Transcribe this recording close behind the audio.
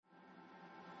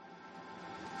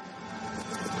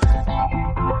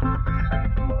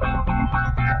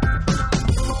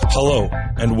Hello,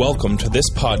 and welcome to this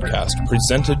podcast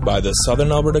presented by the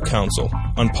Southern Alberta Council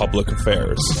on Public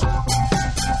Affairs.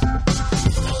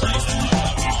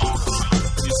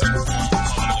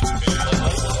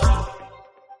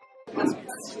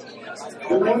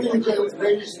 Good morning,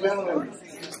 ladies and gentlemen.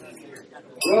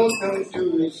 Welcome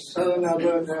to Southern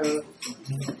Alberta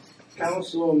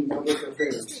Council on Public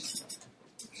Affairs,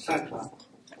 SACPA.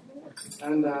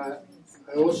 And I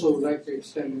also would like to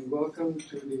extend a welcome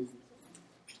to the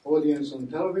audience on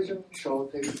television,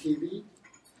 Shawtech TV,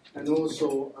 and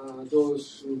also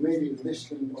those who may be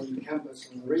listening on campus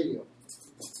on the radio.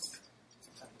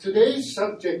 Today's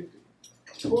subject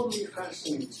totally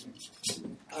fascinates me.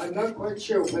 I'm not quite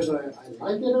sure whether I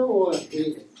like it or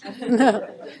hate it.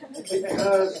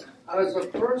 Because as a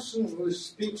person who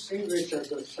speaks English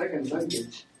as a second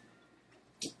language,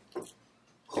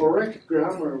 correct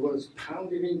grammar was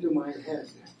pounded into my head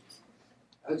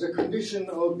as a condition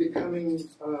of becoming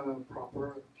a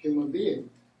proper human being.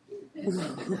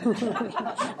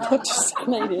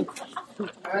 Fascinating.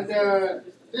 And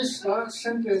this last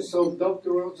sentence of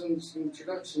Dr. Rosen's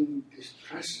introduction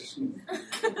distresses me.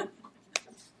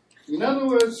 In other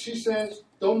words, she says,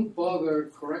 don't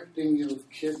bother correcting your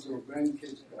kids' or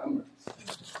grandkids' grammar.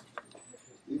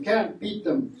 You can't beat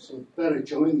them, so better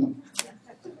join them.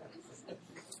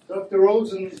 Dr.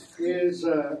 Rosen is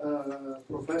a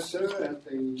professor at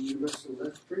the University of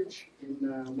Lethbridge in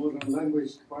the Modern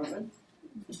Language Department.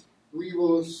 We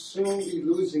will soon be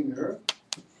losing her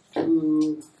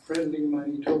to friendly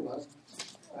Manitoba.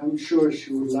 I'm sure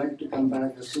she would like to come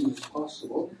back as soon as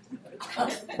possible.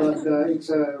 But it's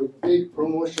a big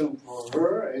promotion for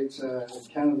her. It's a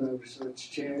Canada Research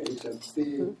Chair. It's a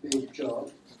big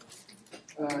job.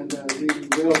 And we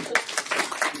will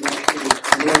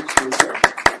congratulate her.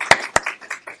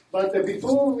 But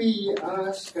before we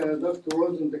ask Dr.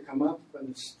 Rosen to come up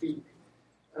and speak,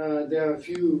 there are a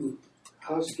few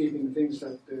housekeeping things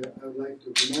that I would like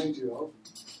to remind you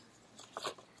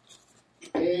of.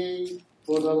 Pay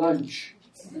for the lunch.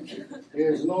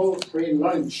 There's no free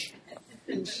lunch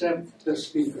except the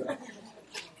speaker.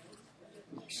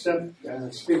 Except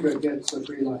speaker gets a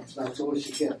free lunch. That's all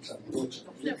she gets,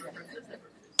 unfortunately.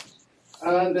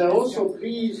 And also,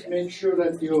 please make sure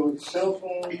that your cell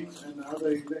phones and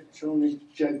other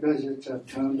electronic gadgets are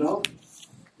turned off.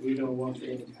 We don't want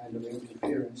any kind of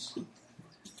interference.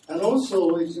 And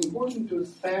also, it's important to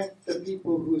thank the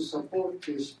people who support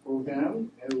this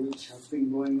program, which has been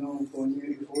going on for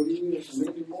nearly 40 years,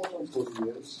 maybe more than 40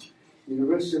 years.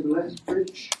 University of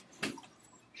Lethbridge,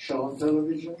 Shaw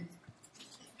Television,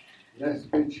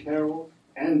 Lethbridge Herald,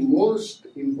 and most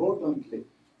importantly,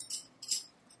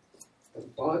 the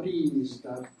bodies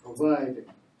that provide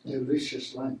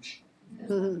delicious lunch.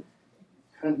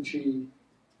 Country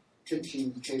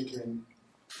Kitchen Catering,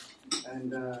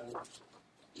 and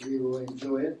we will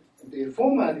enjoy it. The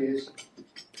format is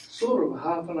sort of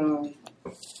half an hour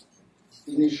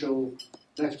initial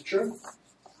lecture,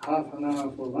 half an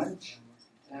hour for lunch,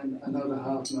 and another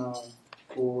half an hour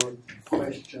for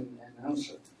question and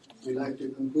answer. We'd like to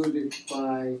conclude it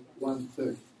by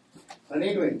 1:30. But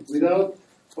anyway, without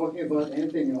talking about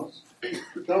anything else,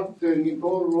 Dr.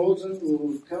 Nicole Rosen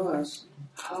will tell us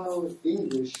how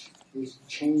English is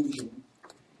changing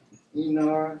in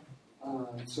our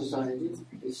society,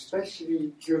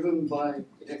 especially driven by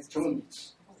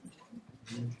electronics,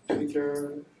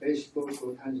 Twitter, Facebook,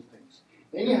 all kinds of things.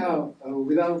 Anyhow,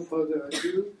 without further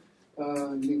ado,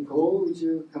 Nicole, would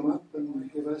you come up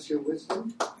and give us your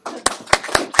wisdom?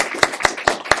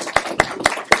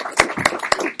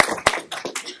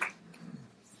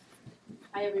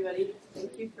 Hi, everybody.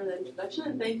 Thank you for the introduction,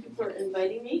 and thank you for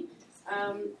inviting me.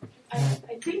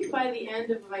 I think by the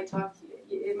end of my talk,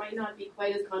 it might not be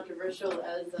quite as controversial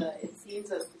as it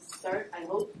seems at the start, I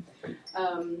hope.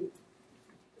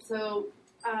 So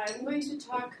I'm going to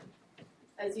talk,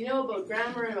 as you know, about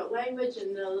grammar and about language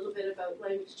and a little bit about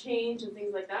language change and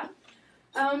things like that.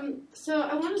 So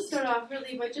I want to start off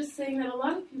really by just saying that a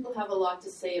lot of people have a lot to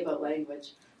say about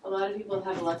language. A lot of people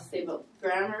have a lot to say about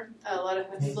grammar. A lot of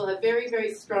people have very,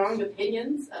 very strong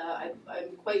opinions.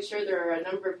 I'm quite sure there are a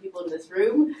number of people in this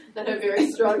room that have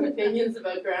very strong opinions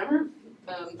about grammar.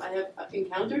 I have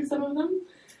encountered some of them.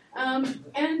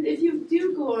 And if you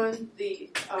do go on the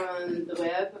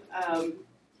web,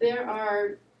 there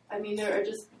are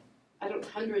just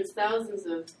hundreds, thousands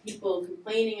of people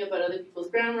complaining about other people's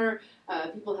grammar.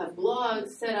 People have blogs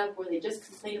set up where they just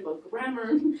complain about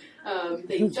grammar.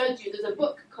 They judge you. There's a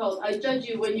book called I Judge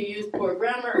You When You Use Poor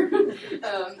Grammar.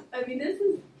 This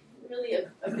is really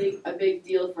a big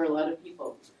deal for a lot of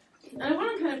people. And I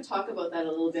want to kind of talk about that a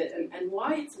little bit and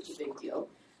why it's such a big deal.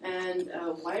 And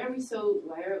why are we so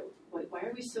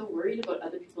worried about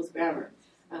other people's grammar?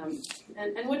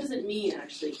 And what does it mean,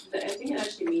 actually? I think it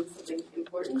actually means something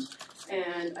important,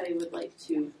 and I would like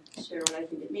to share what I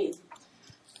think it means.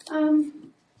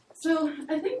 So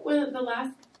I think one of the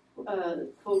last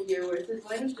quote here where it says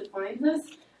language defines us,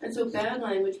 and so bad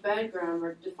language, bad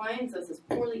grammar defines us as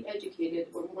poorly educated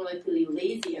or more likely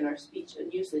lazy in our speech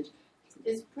and usage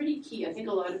is pretty key. I think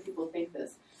a lot of people think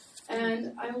this.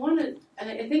 And I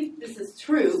think this is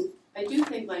true. I do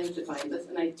think language defines us,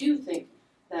 and I do think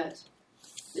that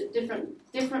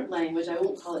different language, I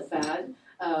won't call it bad,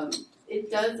 it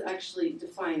does actually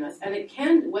define us, and it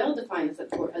can well define us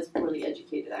as poorly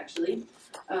educated, actually.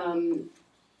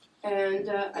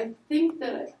 I think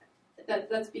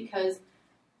that's because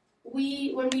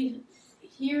when we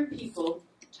hear people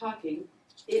talking,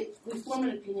 we form an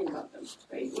opinion about them,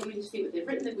 right? When we see what they've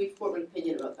written, we form an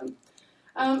opinion about them.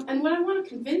 And what I want to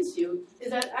convince you is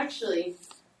that actually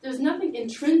there's nothing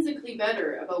intrinsically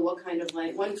better about one kind of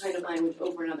language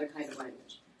over another kind of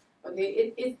language.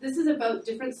 Okay, this is about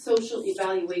different social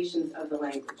evaluations of the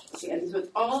language. Okay, and so it's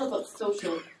all about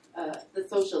the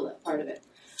social part of it.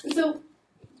 And so,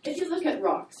 if you look at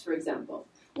rocks, for example,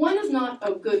 one is not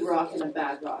a good rock and a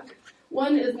bad rock.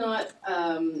 One is not,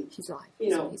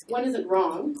 one isn't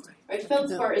wrong, right?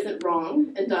 Feldspar isn't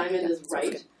wrong, and diamond is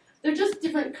right. They're just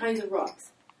different kinds of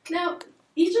rocks. Now,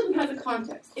 each of them has a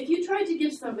context. If you tried to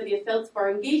give somebody a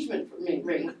feldspar engagement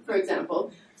ring, for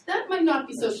example, that might not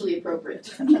be socially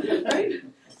appropriate, right?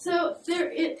 So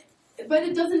but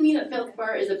it doesn't mean that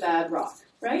feldspar is a bad rock,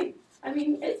 right? I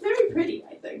mean, it's very pretty,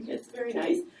 I think. It's very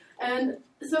nice. And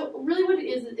so really what it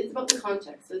is, it's about the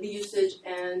context, so the usage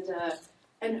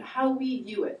and how we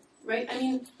view it, right? I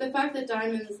mean, the fact that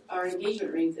diamonds are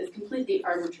engagement rings is completely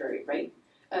arbitrary, right?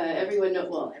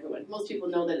 Most people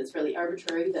know that it's fairly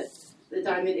arbitrary, that the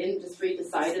diamond industry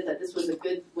decided that this was a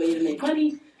good way to make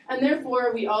money, and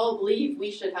therefore we all believe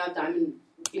we should have diamond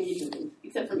engagement rings,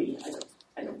 except for me.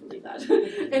 I don't believe that.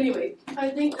 Anyway, I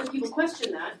think that people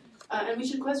question that, and we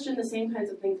should question the same kinds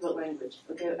of things about language,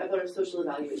 okay, about our social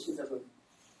evaluations of them.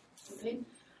 Okay?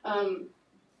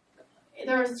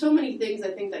 There are so many things,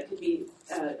 I think, that could be,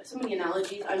 so many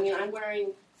analogies. I mean, I'm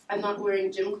not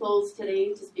wearing gym clothes today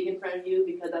to speak in front of you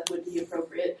because that wouldn't be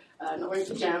appropriate. I'm not wearing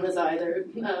pajamas either.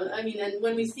 And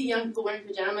when we see young people wearing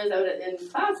pajamas out in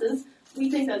classes, we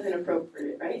think that's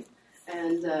inappropriate, right?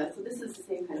 And so this is the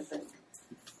same kind of thing.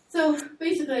 So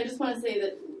basically, I just want to say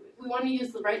that we want to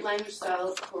use the right language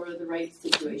style for the right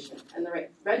situation and the right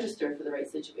register for the right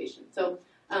situation. So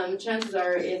chances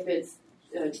are, if it's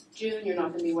June, you're not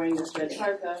going to be wearing this red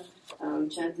parka.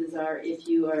 Chances are, if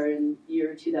you are in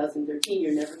year 2013,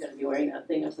 you're never going to be wearing that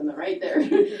thing up on the right there.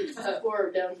 Or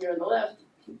down here on the left,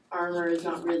 armor is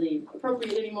not really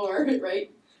appropriate anymore, right?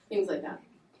 Things like that.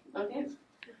 Okay?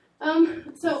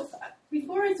 So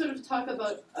before I sort of talk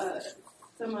about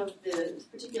some of the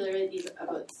particularities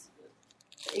about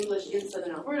English in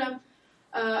Southern Alberta,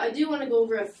 I do want to go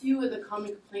over a few of the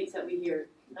common complaints that we hear.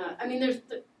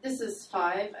 This is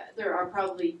 5. There are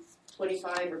probably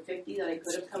 25 or 50 that I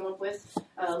could have come up with.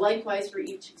 Likewise, for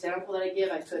each example that I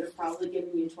give, I could have probably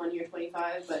given you 20 or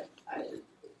 25, but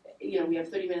we have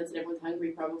 30 minutes and everyone's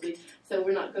hungry probably, so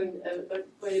we're not going to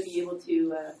be able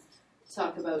to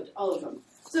talk about all of them.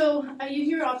 So you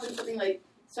hear often something like,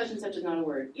 such and such is not a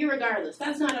word. Irregardless,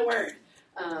 that's not a word.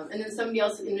 And then somebody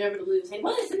else inevitably will say,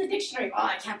 well, it's in the dictionary. Oh,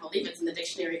 I can't believe it's in the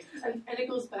dictionary. And it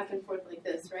goes back and forth like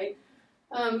this, right?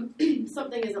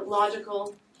 Something isn't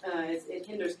logical. It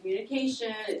hinders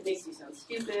communication. It makes you sound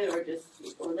stupid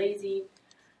or lazy.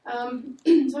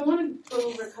 So I want to go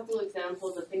over a couple of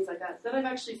examples of things like that I've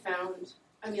actually found.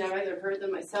 I mean, I've either heard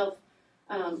them myself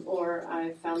or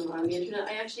I found them on the internet.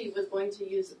 I actually was going to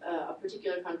use a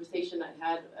particular conversation I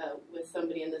had with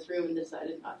somebody in this room and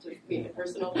decided not to make it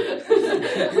personal.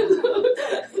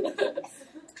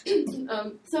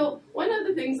 So one of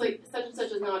the things, like such and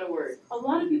such is not a word. A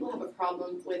lot of people have a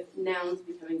problem with nouns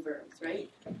becoming verbs, right?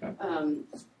 I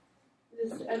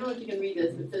don't know if you can read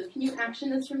this. It says, can you action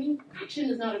this for me? Action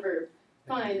is not a verb.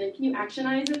 Fine, then can you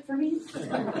actionize it for me?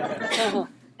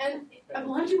 And a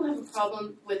lot of people have a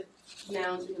problem with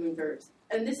nouns becoming verbs.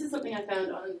 And this is something I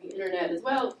found on the internet as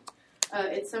well.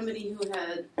 It's somebody who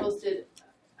had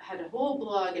a whole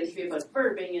blog entry about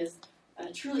verbing is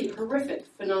a truly horrific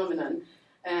phenomenon.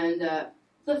 And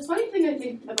the funny thing I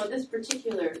think about this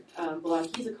particular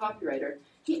blog, he's a copywriter,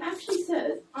 he actually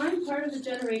says, I'm part of the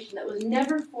generation that was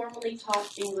never formally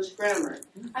taught English grammar.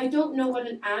 I don't know what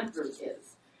an adverb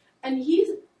is. And he's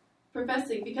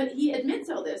professing, because he admits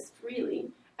all this freely,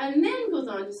 and then goes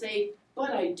on to say,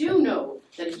 But I do know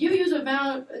that if you use a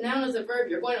noun as a verb,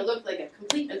 you're going to look like a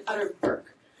complete and utter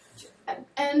Burke.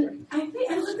 And I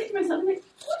was thinking to myself, like,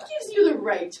 what gives you the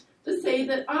right to say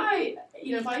that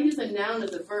if I use a noun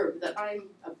as a verb, that I'm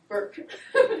a Burke?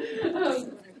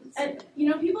 And,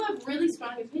 people have really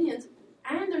strong opinions,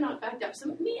 and they're not backed up.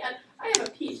 So I have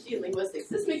a PhD in linguistics.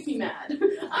 This makes me mad.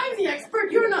 I'm the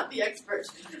expert. You're not the expert.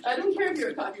 I don't care if you're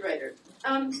a copywriter.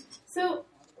 So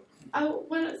I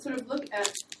want to sort of look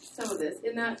at some of this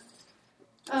in that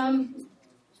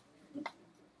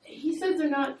he says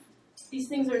these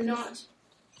things are not,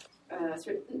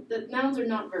 the nouns are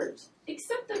not verbs,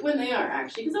 except that when they are,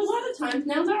 actually, because a lot of times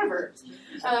nouns are verbs.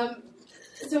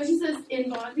 So he says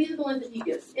inbox, these are the ones that he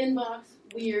gives. Inbox,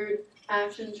 weird,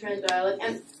 action, trend, dialect,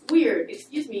 and weird,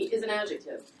 is an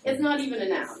adjective. It's not even a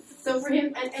noun. So for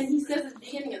him, and he says at the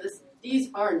beginning of this, these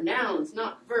are nouns,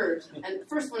 not verbs, and the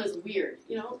first one is weird,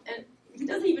 and he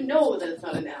doesn't even know that it's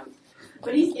not a noun.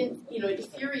 But he's,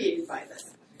 infuriated by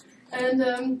this.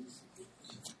 And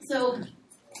so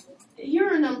here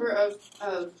are a number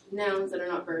of nouns that are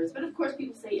not verbs, but of course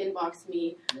people say inbox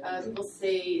me. People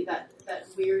say that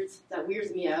weirds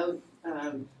me out.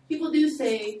 People do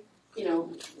say, we're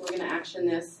going to action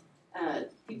this.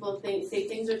 People say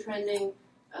things are trending.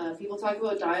 People talk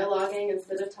about dialoguing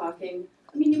instead of talking.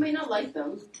 I mean, you may not like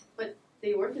them, but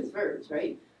they work as verbs,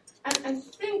 right? And I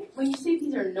think when you say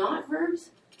these are not verbs,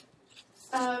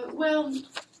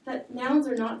 that nouns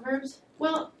are not verbs,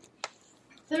 well,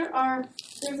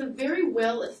 there's a very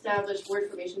well-established word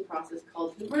formation process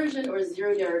called conversion or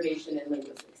zero derivation in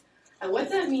linguistics. And what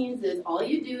that means is all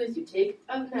you do is you take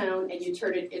a noun and you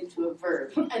turn it into a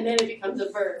verb, and then it becomes a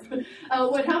verb.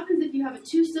 What happens if you have a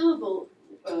two-syllable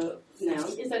noun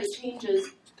is that it changes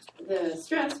the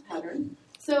stress pattern.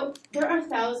 So there are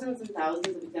thousands and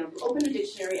thousands of examples. Open a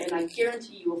dictionary, and I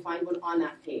guarantee you will find one on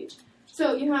that page.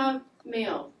 So you have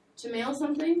mail. To mail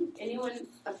something? Anyone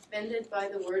offended by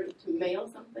the word to mail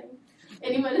something?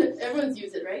 Everyone's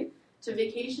used it, right? To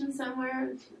vacation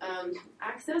somewhere,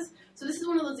 access. So this is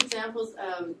one of those examples,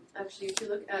 actually, if you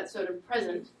look at sort of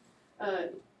present,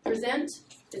 present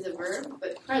is a verb,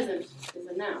 but present is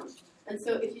a noun. And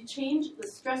so if you change the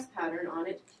stress pattern on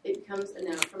it, it becomes a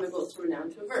noun, goes from a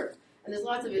noun to a verb. And there's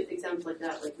lots of examples like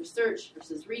that, like research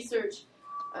versus research.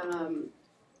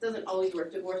 Doesn't always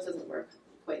work. Divorce doesn't work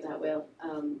quite that well.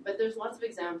 But there's lots of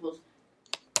examples.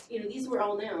 These were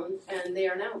all nouns, and they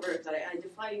are now verbs. I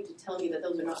defy you to tell me that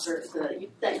those are not verbs, and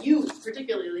that you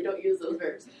particularly don't use those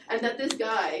verbs, and that this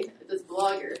guy, this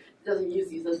blogger, doesn't use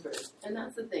these as verbs. And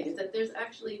that's the thing, is that there's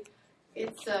actually,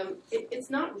 it's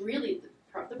not really,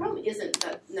 the problem isn't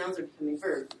that nouns are becoming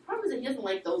verbs. The problem is that he doesn't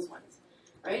like those ones,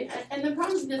 right? And the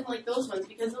problem is he doesn't like those ones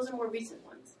because those are more recent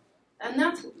ones. And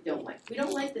that's what we don't like. We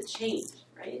don't like the change,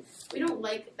 right? We don't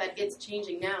like that it's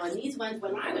changing now. And these ones,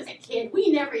 when I was a kid,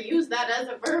 we never used that as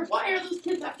a verb. Why are those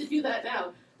kids have to do that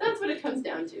now? That's what it comes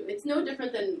down to. It's no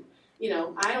different than,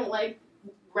 I don't like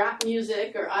rap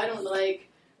music, or I don't like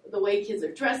the way kids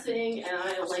are dressing, and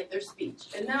I don't like their speech.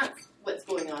 And that's what's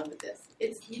going on with this.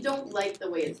 You don't like the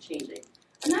way it's changing.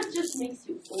 And that just makes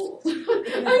you old.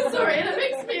 I'm sorry, and it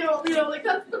makes me old,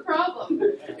 that's the problem.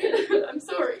 I'm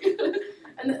sorry.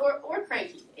 Or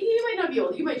cranky. You might not be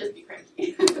old, you might just be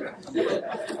cranky.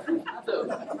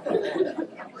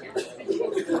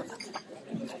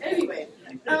 Anyway,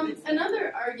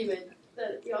 another argument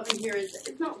that you often hear is that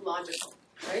it's not logical,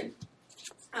 right?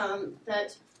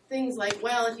 That things like,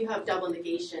 well, if you have double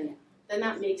negation, then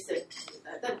that makes it,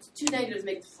 that two negatives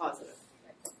make it positive.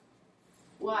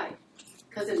 Why?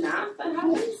 Because in math that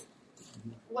happens?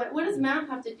 What does math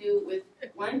have to do with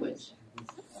language?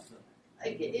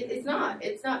 It's not.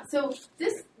 So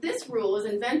this rule was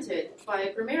invented by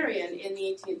a grammarian in the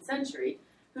 18th century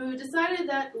who decided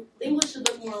that English should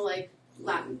look more like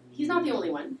Latin. He's not the only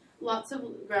one. Lots of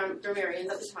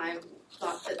grammarians at the time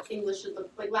thought that English should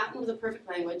look like Latin was a perfect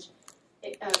language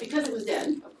because it was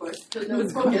dead, of course, because no one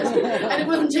spoke it, and it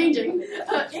wasn't changing.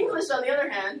 English, on the other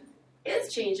hand,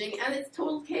 is changing, and it's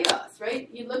total chaos, right?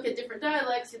 You look at different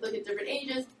dialects, you look at different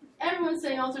ages, everyone's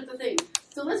saying all sorts of things.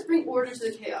 So let's bring order to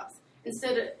the chaos.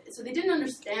 So they didn't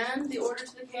understand the order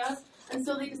to the chaos, and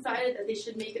so they decided that they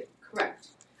should make it correct.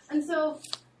 And so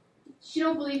she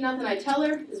don't believe nothing I tell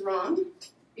her is wrong,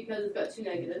 because it's got two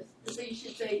negatives. And so you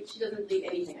should say she doesn't believe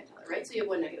anything I tell her, right? So you have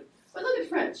one negative. But look at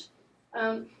French.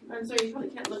 I'm sorry, you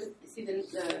probably can't see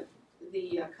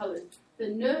the colors. The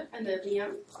ne and the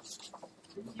rien.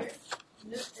 Here,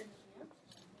 ne and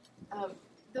rien.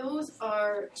 Those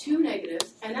are two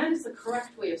negatives, and that is the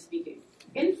correct way of speaking.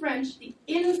 In French, the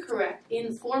incorrect,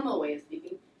 informal way of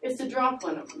speaking is to drop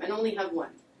one of them and only have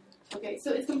one. Okay,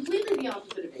 so it's completely the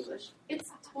opposite of English.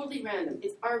 It's totally random.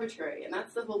 It's arbitrary, and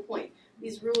that's the whole point.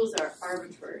 These rules are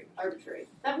arbitrary.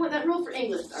 That rule for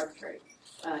English is arbitrary.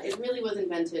 It really was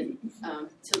invented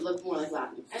to look more like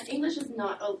Latin. And English is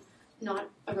not a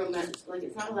Romance, like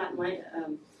it's not a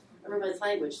Latin a Romance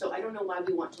language. So I don't know why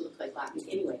we want to look like Latin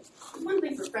anyway. It's one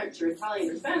thing for French or Italian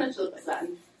or Spanish to look like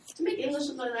Latin. To make English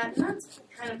look like Latin, that's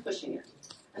kind of pushing it.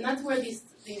 And that's where these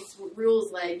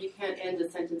rules like you can't end a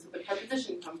sentence with a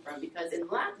preposition come from, because in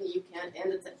Latin you can't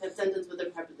end a sentence with a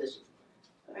preposition.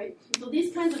 All right? So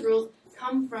these kinds of rules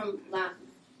come from Latin,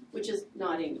 which is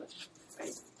not English.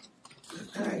 Right?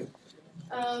 All right.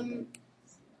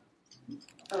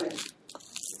 Okay.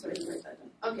 Sorry to write that down.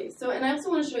 Okay, so, and I also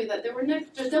want to show you that there were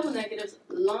double negatives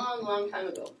long time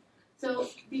ago. So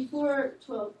before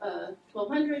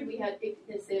 1200, we had ik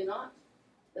ne sais not.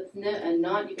 That's ne and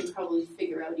not. You can probably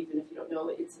figure out even if you don't know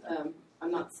it. It's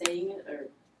I'm not saying it, or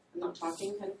I'm not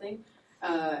talking kind of thing.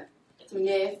 So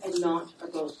ne and not are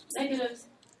both negatives.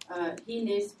 He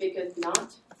ne speaketh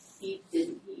not. He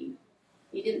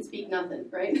didn't speak nothing,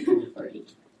 right? Or he,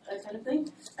 that kind of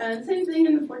thing. And same thing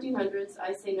in the 1400s.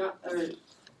 I say not, or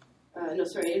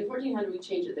in 1400 we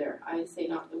changed it there. I say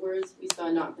not the words. We saw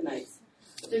not the nights.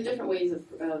 There are different ways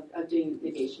of doing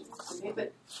negation. Okay,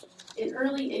 but in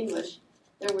early English,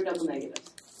 there were double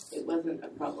negatives. It wasn't a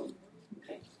problem.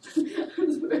 Okay.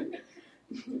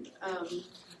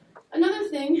 Another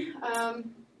thing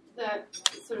that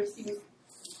sort of seems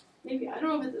maybe, I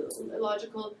don't know if it's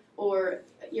illogical or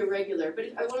irregular, but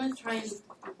I want to try and,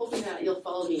 I'm hoping that you'll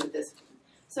follow me with this.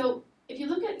 So if you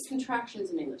look at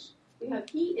contractions in English, we have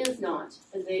he is not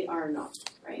and they are not,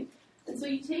 right? And so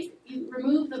you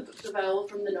remove the vowel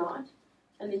from the not,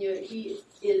 and then he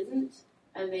isn't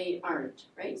and they aren't,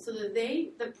 right? So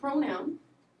the pronoun,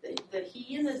 the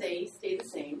he and the they stay the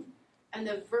same, and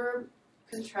the verb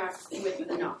contracts with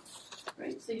the not,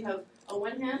 right? So you have on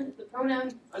one hand the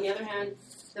pronoun, on the other hand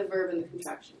the verb and the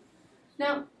contraction.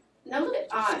 Now look at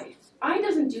I. I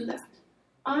doesn't do that.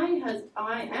 I has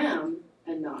I am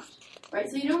and not, right?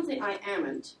 So you don't say I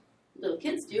amn't. Little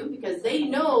kids do, because they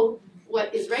know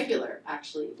what is regular,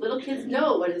 actually. Little kids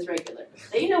know what is regular.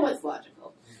 They know what's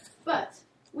logical. But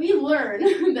we learn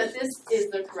that this is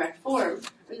the correct form,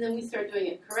 and then we start doing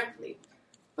it correctly.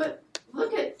 But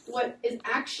look at what is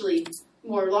actually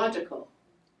more logical.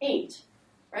 Ain't,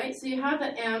 right? So you have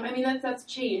the am. I mean, that's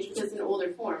changed because it's an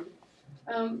older form.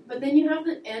 But then you have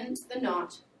the and, the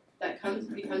not, that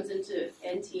becomes into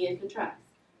nt and contracts.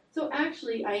 So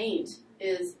actually, I ain't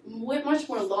is much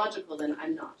more logical than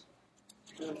I'm not.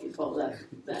 I don't know if you follow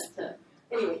that.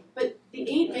 Anyway, but the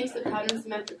ain't makes the pattern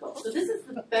symmetrical. So this is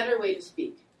the better way to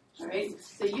speak. All right?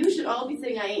 So you should all be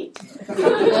saying I ain't.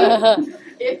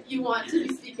 If you want to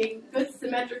be speaking good,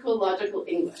 symmetrical, logical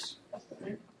English.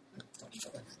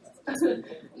 I'm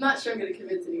not sure I'm going to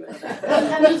convince anyone of that.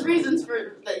 And there's reasons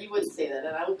for that you wouldn't say that,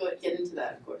 and I will get into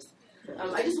that, of course.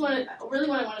 I just what I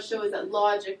want to show is that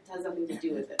logic has nothing to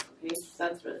do with it. Okay,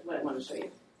 that's what I want to show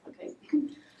you. Okay,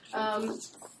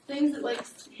 things that like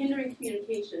hindering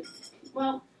communication.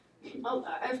 Well,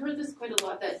 I've heard this quite a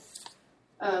lot that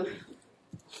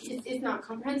it's not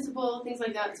comprehensible, things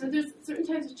like that. So there's certain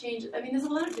types of change. I mean, there's a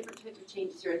lot of different types of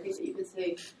changes here. I think that you could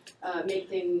say make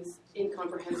things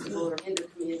incomprehensible or hinder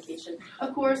communication.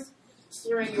 Of course,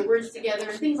 slurring your words together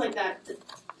and things like that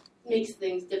makes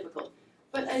things difficult.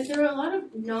 But there are a lot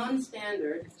of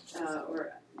non-standard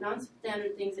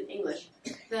things in English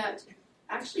that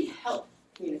actually help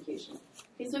communication.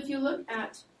 Okay, so if you look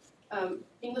at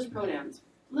English pronouns,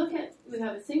 we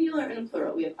have a singular and a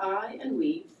plural. We have I and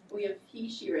we have he,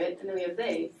 she, or it, and then we have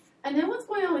they. And then what's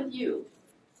going on with you?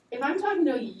 If I'm talking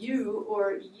to you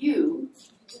or you,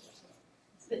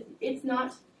 it's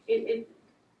not.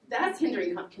 That's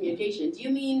hindering communication. Do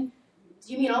you mean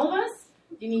all of us?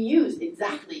 You mean yous,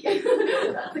 exactly.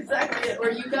 That's exactly it.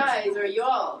 Or you guys, or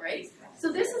y'all, right? So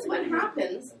this is what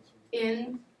happens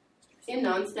in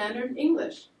non-standard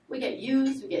English. We get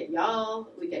yous, we get y'all,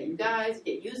 we get you guys,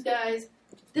 we get yous guys.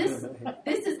 This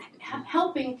is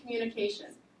helping communication,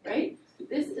 right?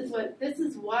 This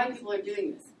is why people are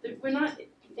doing this. We're not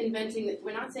inventing it.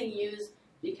 We're not saying yous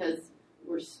because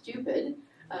we're stupid.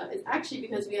 It's actually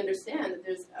because we understand that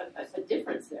there's a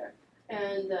difference there.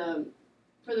 And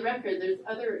for the record, there's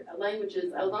other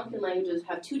languages, Algonquian languages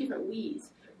have two different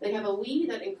we's. They have a we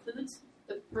that includes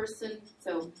the person,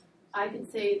 so I can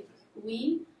say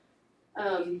we,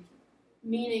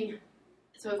 meaning,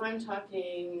 so if I'm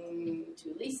talking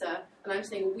to Lisa, and I'm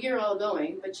saying we're all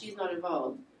going, but she's not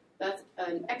involved, that's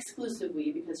an exclusive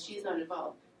we because she's not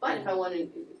involved. But if I want to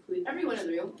include everyone in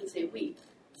the room, I can say we.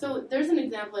 So there's an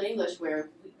example in English where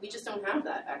we just don't have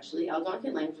that, actually.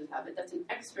 Algonquian languages have it. That's an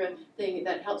extra thing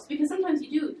that helps. Because sometimes you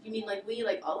do. You mean like we,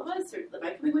 like all of us? Or am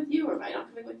I coming with you, or am I not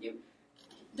coming with you?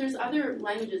 There's other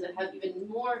languages that have even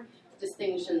more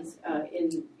distinctions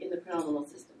in the pronominal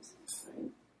systems.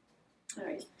 All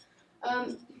right.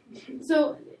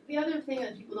 So the other thing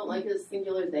that people don't like is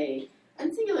singular they.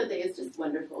 And singular they is just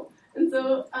wonderful. And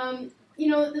so,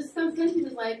 there's some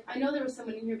sentences like, I know there was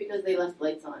someone in here because they left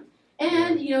lights on.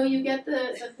 And, you get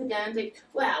the pedantic,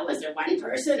 well, was there one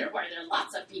person or were there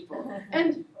lots of people?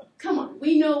 And come on,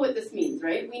 we know what this means,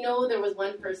 right? We know there was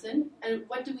one person. And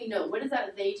what do we know? What is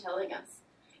that they telling us?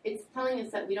 It's telling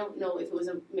us that we don't know if it was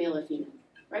a male or female,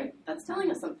 right? That's telling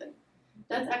us something.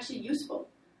 That's actually useful.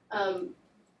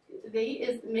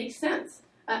 Makes sense.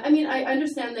 I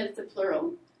understand that it's a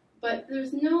plural, but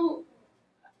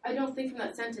I don't think from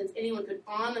that sentence anyone could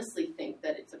honestly think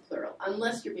that it's a plural,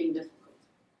 unless you're being difficult.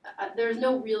 There's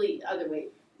no really other way,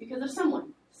 because of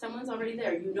someone. Someone's already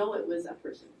there. You know it was a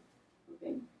person.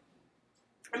 Okay?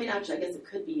 Actually, I guess it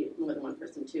could be more than one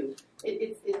person, too.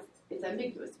 It's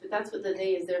ambiguous, but that's what the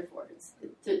they is there for. It's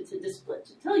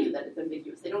to tell you that it's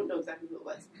ambiguous. They don't know exactly who it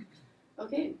was.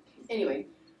 Okay? Anyway.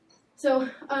 So,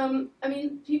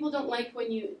 people don't like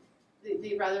when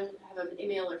they rather have a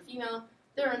male or female.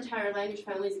 There are entire language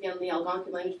families. Again, the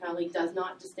Algonquin language family does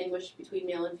not distinguish between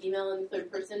male and female in the third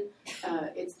person.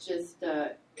 It's just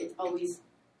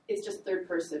third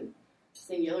person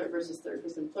singular versus third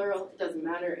person plural. It doesn't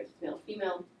matter if it's male or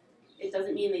female. It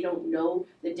doesn't mean they don't know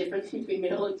the difference between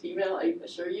male and female, I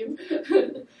assure you.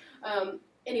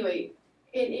 Anyway,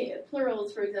 in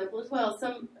plurals, for example, as well,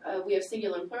 we have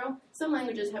singular and plural. Some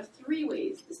languages have three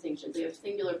ways distinctions. They have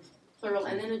singular, plural,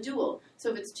 and then a dual.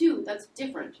 So if it's two, that's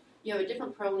different. You have a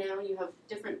different pronoun, you have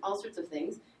different all sorts of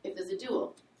things if there's a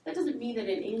dual. That doesn't mean that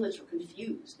in English we're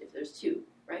confused if there's two,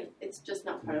 right? It's just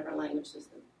not part of our language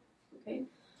system, okay?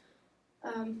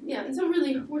 And so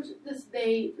really,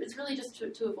 it's really just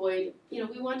to avoid,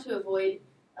 we want to avoid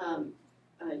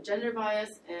gender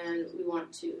bias, and we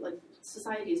want to,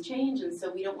 society has changed, and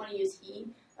so we don't want to use he,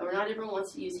 or not everyone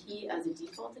wants to use he as a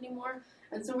default anymore,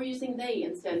 and so we're using they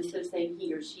instead of saying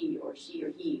he or she or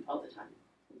he all the time.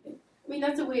 Okay?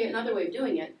 That's another way of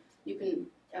doing it. You can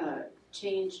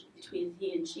change between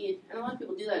he and she, and a lot of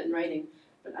people do that in writing,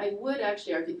 but I would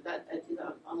actually argue that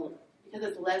because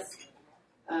it's less,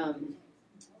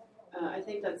 I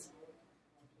think that's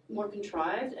more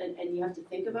contrived, and you have to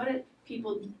think about it.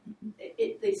 People,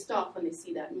 they stop when they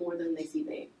see that more than they see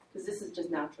they, because this is just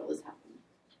natural as happening.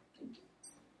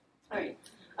 All right.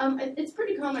 It's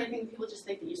pretty common, I think, people just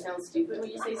think that you sound stupid when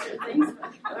you say certain things.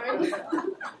 All right?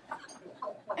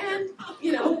 And,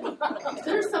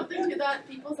 there's something to that.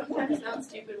 People sometimes sound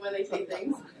stupid when they say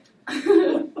things.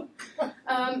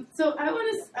 So I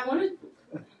want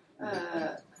to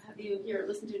have you here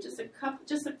listen to just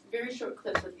a very short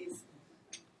clip of these.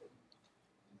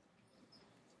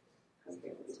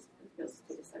 Okay, let's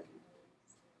take a second.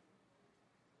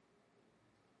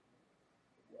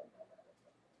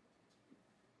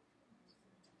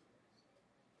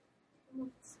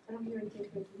 I don't hear anything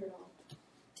coming from here at all.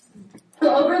 So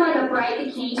over like a bright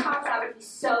bikini top, that would be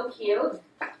so cute.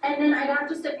 And then I got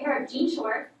just a pair of jean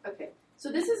shorts. Okay,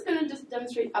 so this is going to just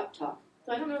demonstrate up top.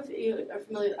 So I don't know if you are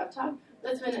familiar with up top.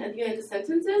 That's when at the end of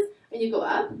sentences, and you go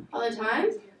up all the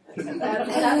time.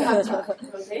 That's up top,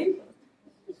 okay?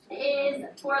 Is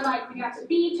for like when you're at the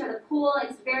beach or the pool.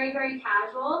 It's very, very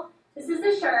casual. This is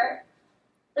the shirt.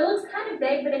 It looks kind of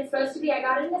big, but it's supposed to be, I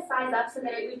got it in a size up so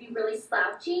that it would be really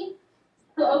slouchy.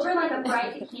 So over like a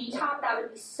bright bikini top, that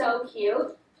would be so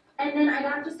cute. And then I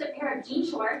got just a pair of jean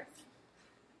shorts.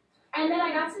 And then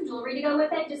I got some jewelry to go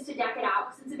with it just to deck it out,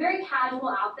 because it's a very casual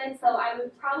outfit, so I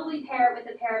would probably pair it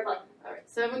with a pair of like... All right,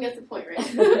 so everyone gets the point,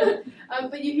 right?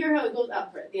 But you hear how it goes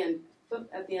up at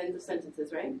the end of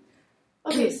sentences, right?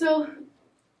 Okay, so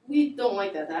we don't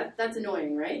like that. That's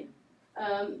annoying, right?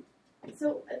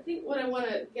 So I think what I want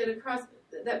to get across,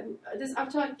 that this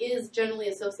uptalk is generally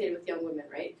associated with young women,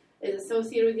 right? It's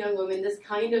associated with young women, this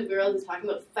kind of girl who's talking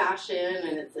about fashion,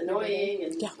 and it's annoying,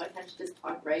 and why can't you just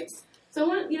talk right? So I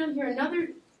want you to hear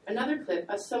another clip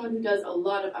of someone who does a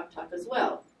lot of uptalk as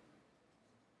well,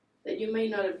 that you may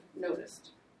not have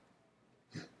noticed.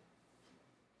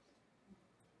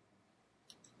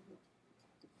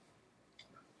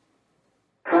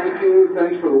 Thank you.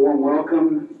 Thanks for the warm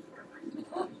welcome.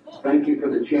 Thank you for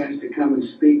the chance to come and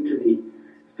speak to the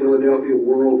Philadelphia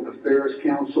World Affairs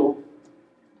Council.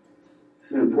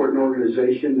 It's an important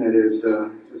organization that is,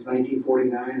 since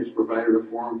 1949, has provided a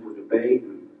forum for debate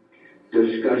and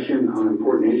discussion on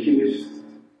important issues.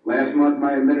 Last month,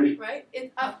 my administration... Right?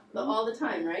 It's up all the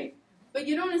time, right? But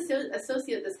you don't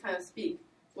associate this kind of speak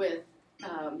with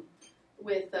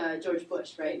George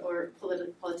Bush, right, or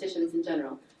politicians in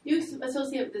general. You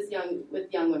associate this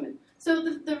with young women. So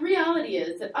the reality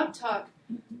is that uptalk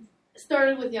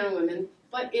started with young women,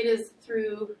 but it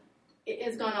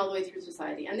has gone all the way through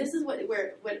society. And this is what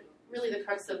really the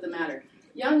crux of the matter.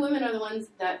 Young women are the ones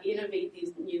that innovate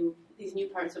these new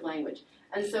parts of language.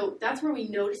 And so that's where we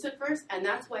notice it first, and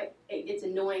that's why it's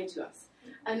annoying to us.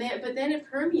 But then it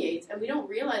permeates, and we don't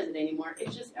realize it anymore.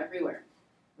 It's just everywhere.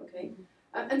 Okay?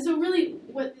 And so really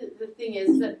what the thing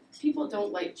is that people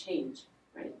don't like change,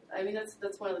 right? I mean,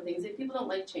 that's one of the things. People don't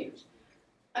like change.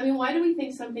 I mean, why do we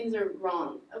think some things are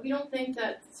wrong? We don't think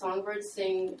that songbirds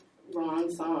sing wrong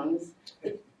songs.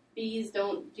 That bees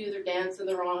don't do their dance in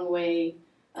the wrong way.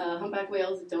 Humpback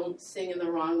whales don't sing in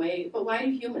the wrong way. But why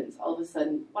do humans all of a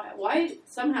sudden, why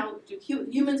somehow do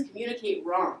humans communicate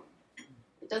wrong?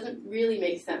 It doesn't really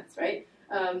make sense, right?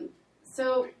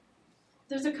 So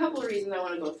there's a couple of reasons I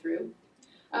want to go through.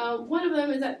 One of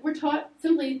them is that we're taught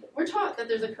that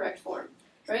there's a correct form,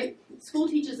 right? School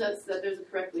teaches us that there's a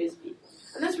correct way to speak,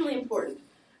 and that's really important.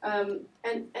 And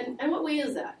what way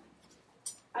is that?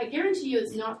 I guarantee you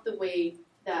it's not the way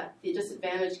that the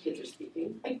disadvantaged kids are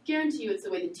speaking. I guarantee you it's the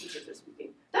way the teachers are speaking.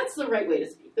 That's the right way to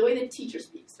speak, the way the teacher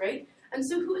speaks, right? And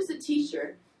so who is the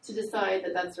teacher to decide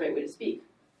that that's the right way to speak?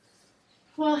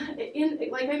 Well,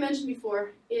 like I mentioned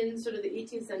before, in sort of the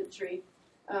 18th century,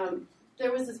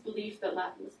 there was this belief that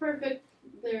Latin was perfect.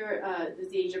 There was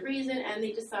the Age of Reason, and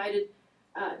they decided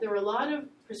there were a lot of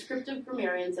prescriptive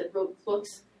grammarians that wrote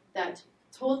books that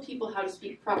told people how to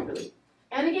speak properly.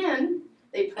 And again,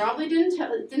 they probably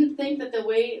didn't think that the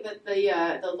way that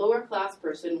the lower class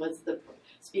person was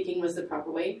speaking was the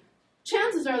proper way.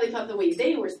 Chances are they thought the way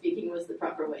they were speaking was the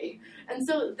proper way. And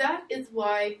so that is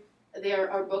why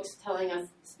there are books telling us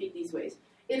to speak these ways.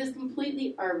 It is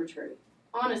completely arbitrary.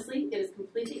 Honestly, it is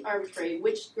completely arbitrary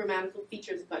which grammatical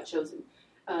features got chosen.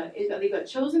 They got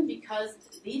chosen because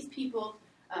these people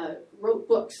wrote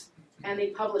books and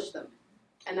they published them,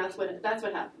 and that's what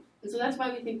happened. And so that's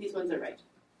why we think these ones are right.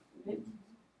 Okay?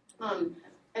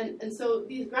 And so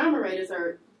these grammar writers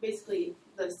are basically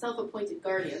the self-appointed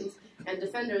guardians and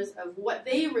defenders of what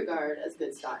they regard as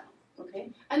good style. Okay,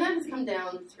 and that has come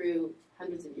down through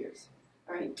hundreds of years.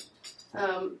 All right.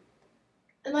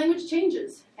 And language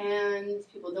changes, and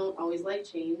people don't always like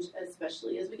change,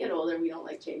 especially as we get older. We don't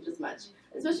like change as much,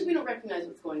 especially if we don't recognize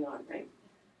what's going on, right?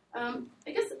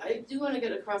 I guess I do want to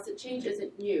get across that change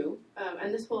isn't new,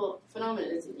 and this whole phenomenon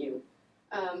isn't new.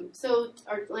 So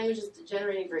our language is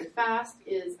degenerating very fast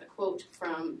is a quote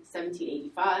from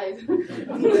 1785.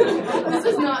 This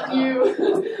is not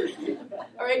new.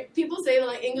 All right, people say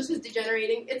that English is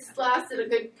degenerating. It's lasted a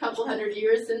good couple hundred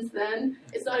years since then.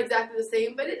 It's not exactly the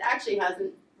same, but it actually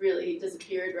hasn't really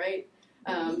disappeared, right?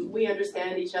 We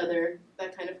understand each other,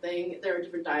 that kind of thing. There are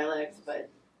different dialects, but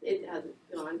it hasn't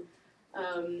gone.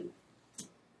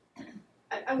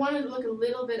 I wanted to look a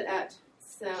little bit at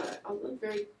sound. I'll look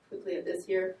very quickly at this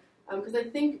here, because I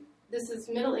think this is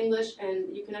Middle English,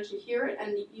 and you can actually hear it,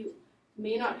 and you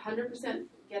may not 100%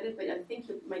 get it, but I think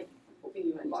you might, I'm hoping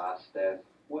you might. Last death,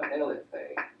 what aileth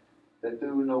they, that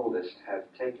thou knowest have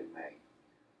taken me?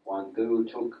 One thou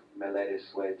took my lady's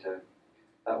sweater,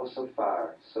 that was so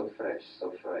far, so fresh,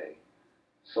 so free.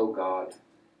 So God,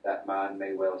 that man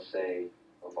may well say,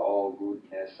 of all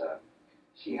goodness,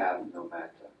 she hath no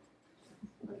matter.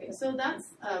 Okay, so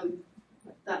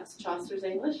that's Chaucer's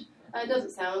English. It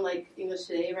doesn't sound like English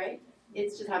today, right?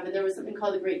 It's just happened. There was something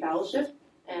called the Great Vowel Shift,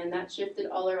 and that shifted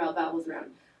all our vowels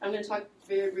around. I'm going to talk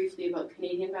very briefly about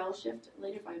Canadian vowel shift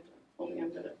later if I have only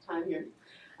have time here.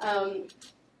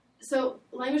 So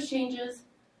language changes.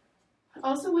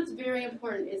 Also, what's very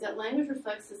important is that language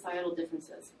reflects societal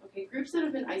differences. Okay, groups that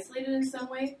have been isolated in some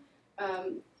way,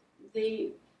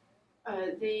 they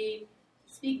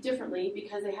speak differently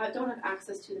because they don't have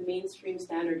access to the mainstream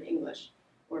standard English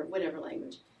or whatever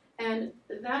language. And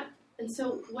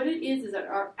so what it is that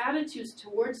our attitudes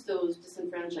towards those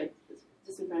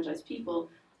disenfranchised people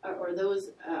or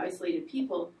those isolated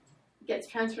people gets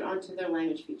transferred onto their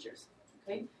language features.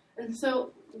 Okay, and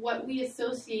so what we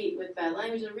associate with bad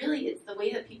language is really it's the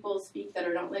way that people speak that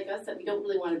are not like us that we don't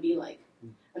really want to be like,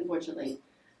 unfortunately.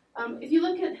 If you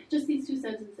look at just these two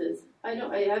sentences, I don't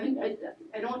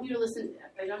want you to listen.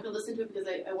 I don't have to listen to it because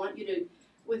I want you to,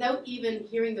 without even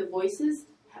hearing the voices,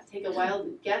 take a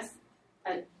wild guess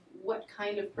at what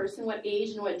kind of person, what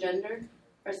age, and what gender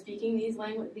are speaking these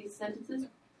sentences.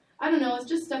 I don't know. It's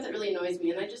just stuff that really annoys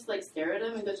me, and I just like stare at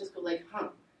them and just go like, huh,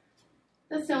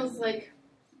 that sounds like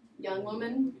young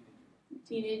woman,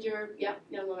 teenager, yeah,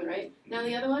 young woman, right? Now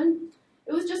the other one,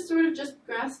 It was just sort of just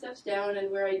grass steps down,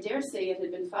 and where I dare say it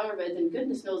had been flower beds, and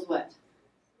goodness knows what.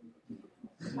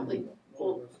 Probably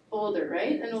older,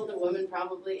 right? An older woman,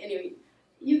 probably. Anyway,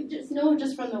 you just know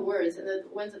just from the words, and the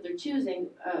ones that they're choosing,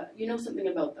 you know something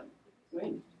about them,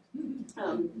 right?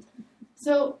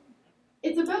 So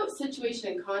it's about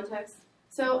situation and context.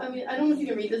 So, I mean, I don't know if you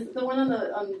can read this. The one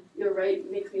on your right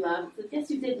makes me laugh. It says,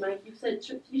 "Yes, you did, Mike. You said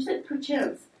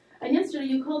perchance. And yesterday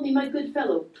you called me my good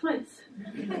fellow twice."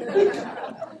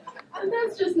 And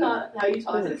that's just not how you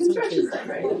talk at a construction site,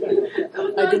 right? So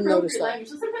it's not appropriate language.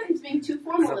 So sometimes being too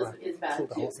formal is bad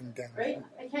too, right?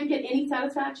 I can't get any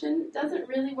satisfaction. It doesn't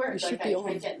really work. Like I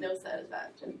can't get no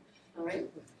satisfaction. All right.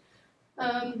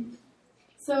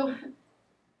 So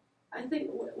I think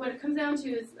what it comes down to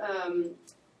is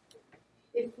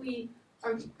if we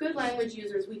are good language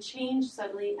users, we change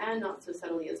subtly and not so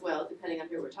subtly as well, depending on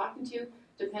who we're talking to,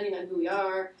 depending on who we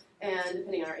are, and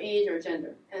depending on our age or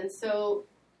gender. And so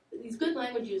these good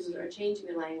language users are changing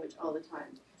their language all the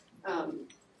time.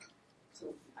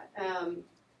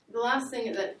 The last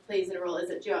thing that plays in a role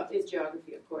is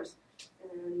geography, of course.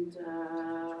 And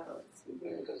let's see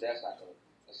here. Because that's like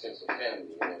a sense of family,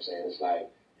 you know what I'm saying? It's like,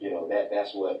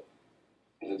 that's what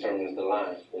determines the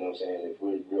line, you know what I'm saying? If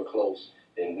we're real close,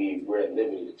 then we're at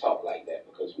liberty to talk like that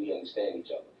because we understand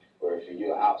each other. Or if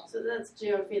you're out. So that's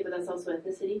geography, but that's also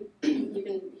ethnicity. You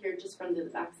can hear just from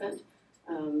the accent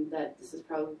that this is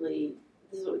what we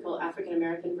call African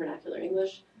American vernacular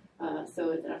English.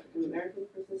 So it's an African American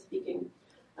person speaking.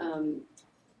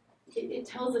 It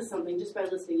tells us something just by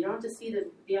listening. You don't have to see the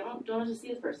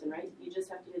person, right? You just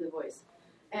have to hear the voice.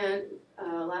 And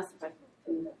last, if I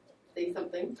can say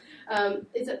something,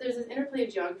 is that there's this interplay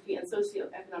of geography and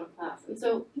socioeconomic class. And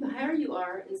so the higher you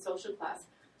are in social class,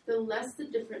 the less the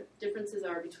differences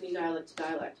are between dialect to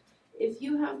dialect. If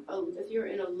you're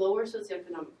in a lower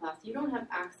socioeconomic class, you don't have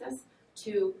access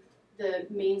to the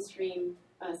mainstream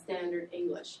standard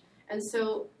English. And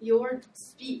so your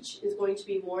speech is going to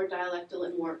be more dialectal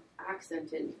and more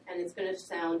accented, and it's going to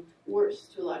sound worse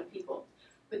to a lot of people.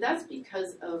 But that's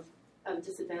because of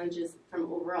disadvantages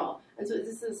from overall. And so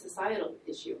this is a societal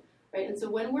issue, right? And so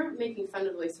when we're making fun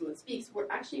of the way someone speaks, we're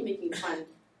actually making fun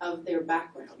of their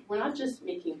background. We're not just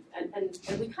making, and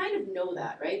we kind of know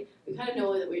that, right? We kind of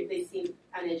know that they seem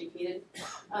uneducated,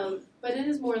 but it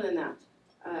is more than that.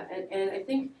 And I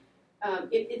think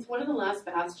it's one of the last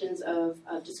bastions of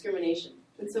discrimination.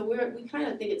 And so we kind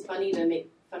of think it's funny to make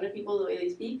fun of people the way they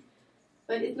speak,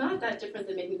 but it's not that different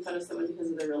than making fun of someone because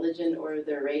of their religion or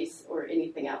their race or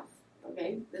anything else.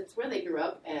 Okay, that's where they grew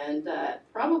up, and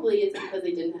probably it's because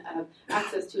they didn't have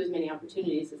access to as many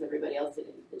opportunities as everybody else did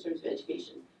in terms of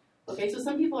education. Okay, so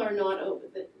some people are not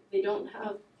they don't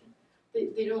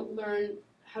learn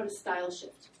how to style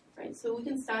shift, right? So we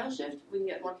can style shift, we can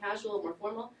get more casual, more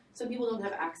formal. Some people don't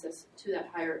have access to that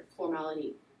higher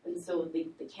formality, and so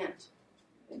they can't.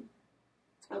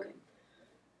 Okay.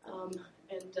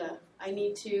 I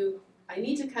need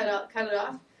to cut it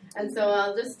off. And so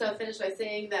I'll just finish by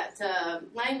saying that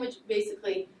language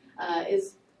basically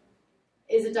is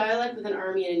a dialect with an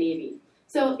army and a navy.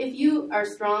 So if you are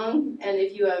strong and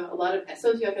if you have a lot of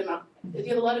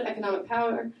economic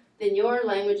power, then your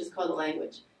language is called a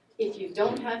language. If you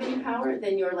don't have any power,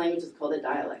 then your language is called a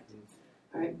dialect.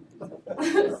 All right.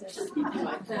 Just keep in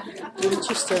mind.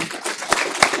 Interesting.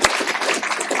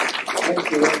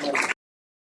 Thank you very much.